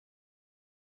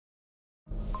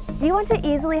Do you want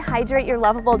to easily hydrate your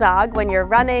lovable dog when you're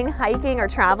running, hiking, or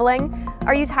traveling?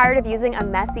 Are you tired of using a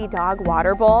messy dog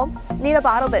water bowl? Need a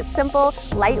bottle that's simple,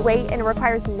 lightweight, and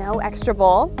requires no extra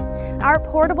bowl? Our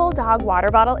portable dog water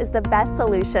bottle is the best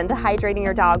solution to hydrating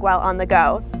your dog while on the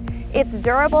go. It's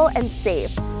durable and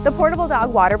safe. The portable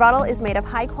dog water bottle is made of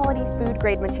high-quality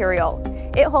food-grade material.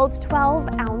 It holds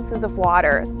 12 ounces of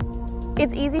water.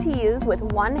 It's easy to use with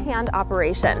one-hand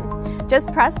operation.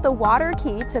 Just press the water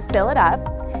key to fill it up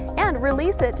and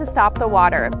release it to stop the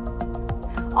water.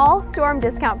 All Storm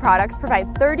discount products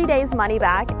provide 30 days money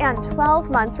back and 12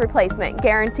 months replacement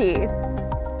guarantee.